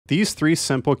These three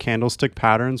simple candlestick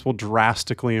patterns will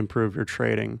drastically improve your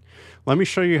trading. Let me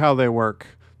show you how they work.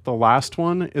 The last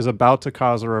one is about to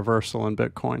cause a reversal in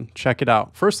Bitcoin. Check it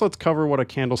out. First, let's cover what a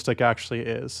candlestick actually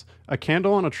is. A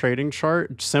candle on a trading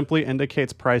chart simply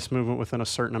indicates price movement within a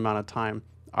certain amount of time.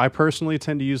 I personally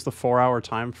tend to use the 4-hour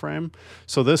time frame,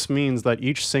 so this means that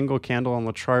each single candle on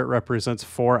the chart represents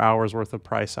 4 hours worth of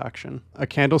price action. A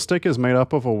candlestick is made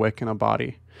up of a wick and a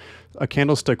body. A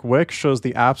candlestick wick shows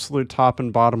the absolute top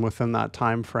and bottom within that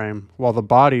time frame, while the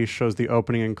body shows the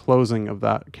opening and closing of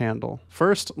that candle.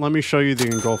 First, let me show you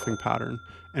the engulfing pattern.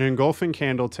 An engulfing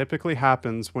candle typically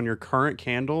happens when your current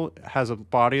candle has a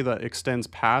body that extends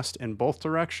past in both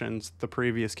directions the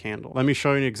previous candle. Let me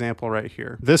show you an example right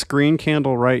here. This green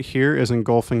candle right here is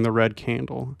engulfing the red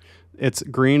candle. Its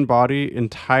green body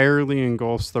entirely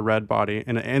engulfs the red body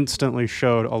and it instantly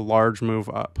showed a large move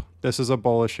up. This is a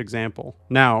bullish example.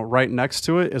 Now, right next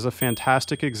to it is a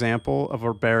fantastic example of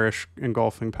a bearish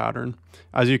engulfing pattern.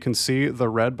 As you can see, the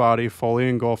red body fully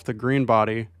engulfed the green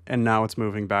body, and now it's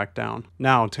moving back down.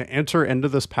 Now, to enter into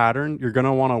this pattern, you're going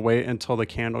to want to wait until the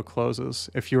candle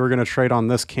closes. If you were going to trade on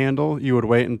this candle, you would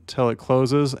wait until it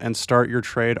closes and start your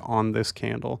trade on this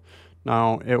candle.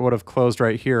 Now, it would have closed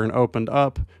right here and opened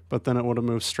up, but then it would have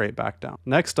moved straight back down.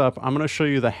 Next up, I'm going to show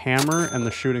you the hammer and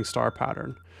the shooting star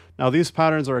pattern. Now, these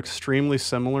patterns are extremely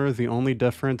similar. The only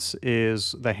difference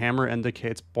is the hammer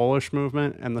indicates bullish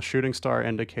movement and the shooting star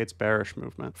indicates bearish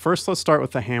movement. First, let's start with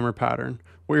the hammer pattern.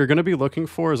 What you're going to be looking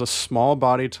for is a small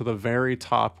body to the very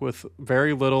top with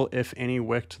very little, if any,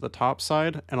 wick to the top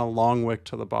side and a long wick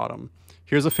to the bottom.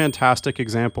 Here's a fantastic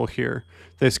example here.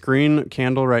 This green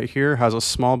candle right here has a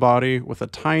small body with a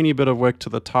tiny bit of wick to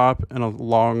the top and a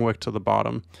long wick to the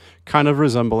bottom, kind of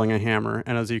resembling a hammer.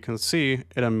 And as you can see,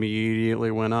 it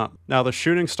immediately went up. Now the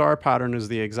shooting star pattern is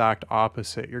the exact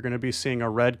opposite. You're going to be seeing a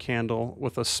red candle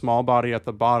with a small body at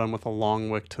the bottom with a long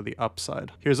wick to the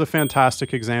upside. Here's a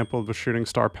fantastic example of the shooting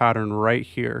star pattern right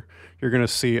here. You're going to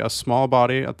see a small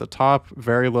body at the top,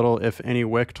 very little, if any,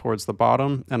 wick towards the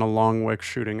bottom, and a long wick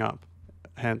shooting up.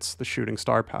 Hence the shooting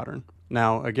star pattern.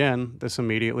 Now, again, this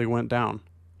immediately went down.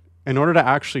 In order to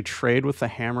actually trade with the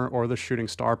hammer or the shooting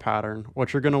star pattern,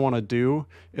 what you're going to want to do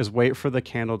is wait for the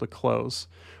candle to close.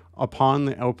 Upon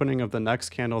the opening of the next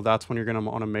candle, that's when you're going to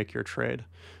want to make your trade.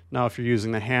 Now, if you're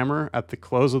using the hammer, at the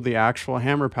close of the actual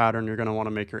hammer pattern, you're going to want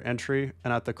to make your entry,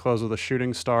 and at the close of the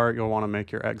shooting star, you'll want to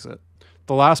make your exit.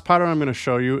 The last pattern I'm going to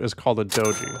show you is called a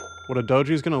doji. What a doji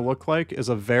is going to look like is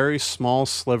a very small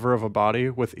sliver of a body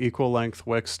with equal length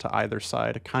wicks to either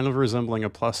side, kind of resembling a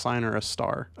plus sign or a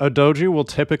star. A doji will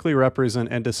typically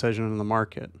represent indecision in the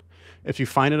market. If you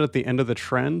find it at the end of the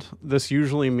trend, this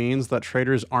usually means that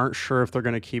traders aren't sure if they're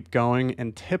going to keep going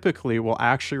and typically will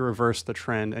actually reverse the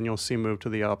trend and you'll see move to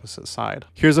the opposite side.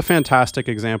 Here's a fantastic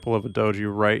example of a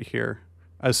doji right here.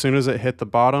 As soon as it hit the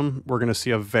bottom, we're going to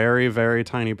see a very, very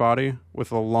tiny body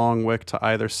with a long wick to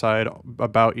either side,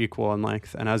 about equal in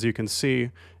length. And as you can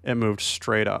see, it moved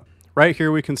straight up. Right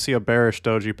here, we can see a bearish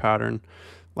doji pattern.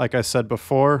 Like I said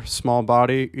before, small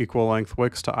body, equal length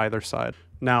wicks to either side.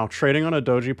 Now, trading on a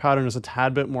doji pattern is a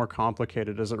tad bit more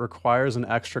complicated as it requires an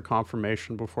extra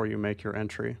confirmation before you make your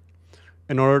entry.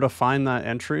 In order to find that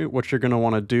entry, what you're going to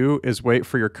want to do is wait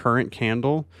for your current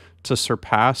candle to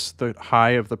surpass the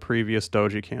high of the previous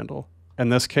doji candle. In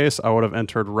this case, I would have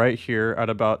entered right here at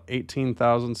about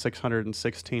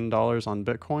 $18,616 on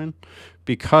Bitcoin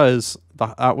because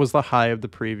that was the high of the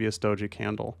previous doji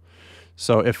candle.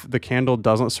 So if the candle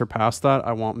doesn't surpass that,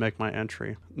 I won't make my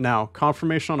entry. Now,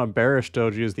 confirmation on a bearish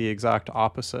doji is the exact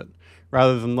opposite.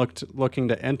 Rather than looking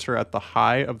to enter at the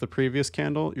high of the previous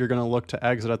candle, you're going to look to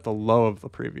exit at the low of the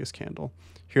previous candle.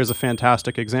 Here's a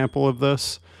fantastic example of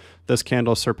this. This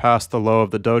candle surpassed the low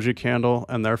of the doji candle,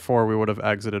 and therefore we would have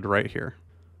exited right here.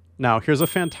 Now, here's a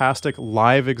fantastic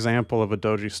live example of a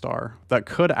doji star that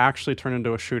could actually turn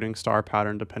into a shooting star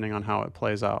pattern depending on how it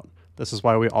plays out. This is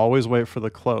why we always wait for the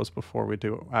close before we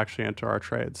do actually enter our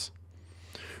trades.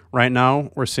 Right now,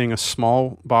 we're seeing a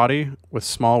small body with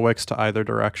small wicks to either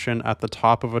direction at the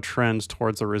top of a trend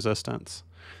towards a resistance.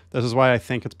 This is why I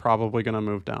think it's probably going to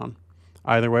move down.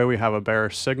 Either way, we have a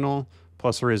bearish signal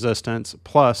plus a resistance,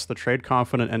 plus the trade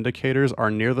confident indicators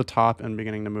are near the top and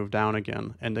beginning to move down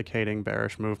again, indicating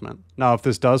bearish movement. Now, if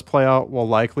this does play out, we'll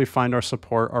likely find our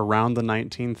support around the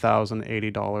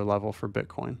 $19,080 level for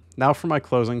Bitcoin. Now for my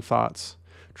closing thoughts.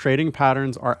 Trading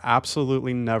patterns are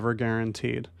absolutely never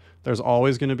guaranteed. There's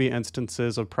always going to be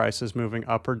instances of prices moving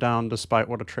up or down despite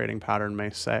what a trading pattern may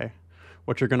say.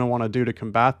 What you're going to want to do to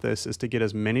combat this is to get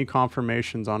as many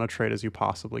confirmations on a trade as you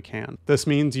possibly can. This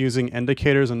means using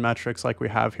indicators and metrics like we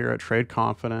have here at Trade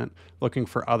Confident, looking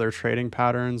for other trading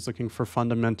patterns, looking for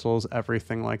fundamentals,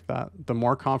 everything like that. The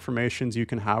more confirmations you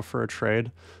can have for a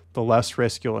trade, the less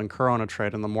risk you'll incur on a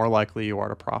trade and the more likely you are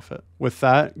to profit. With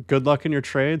that, good luck in your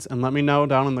trades, and let me know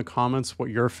down in the comments what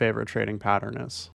your favorite trading pattern is.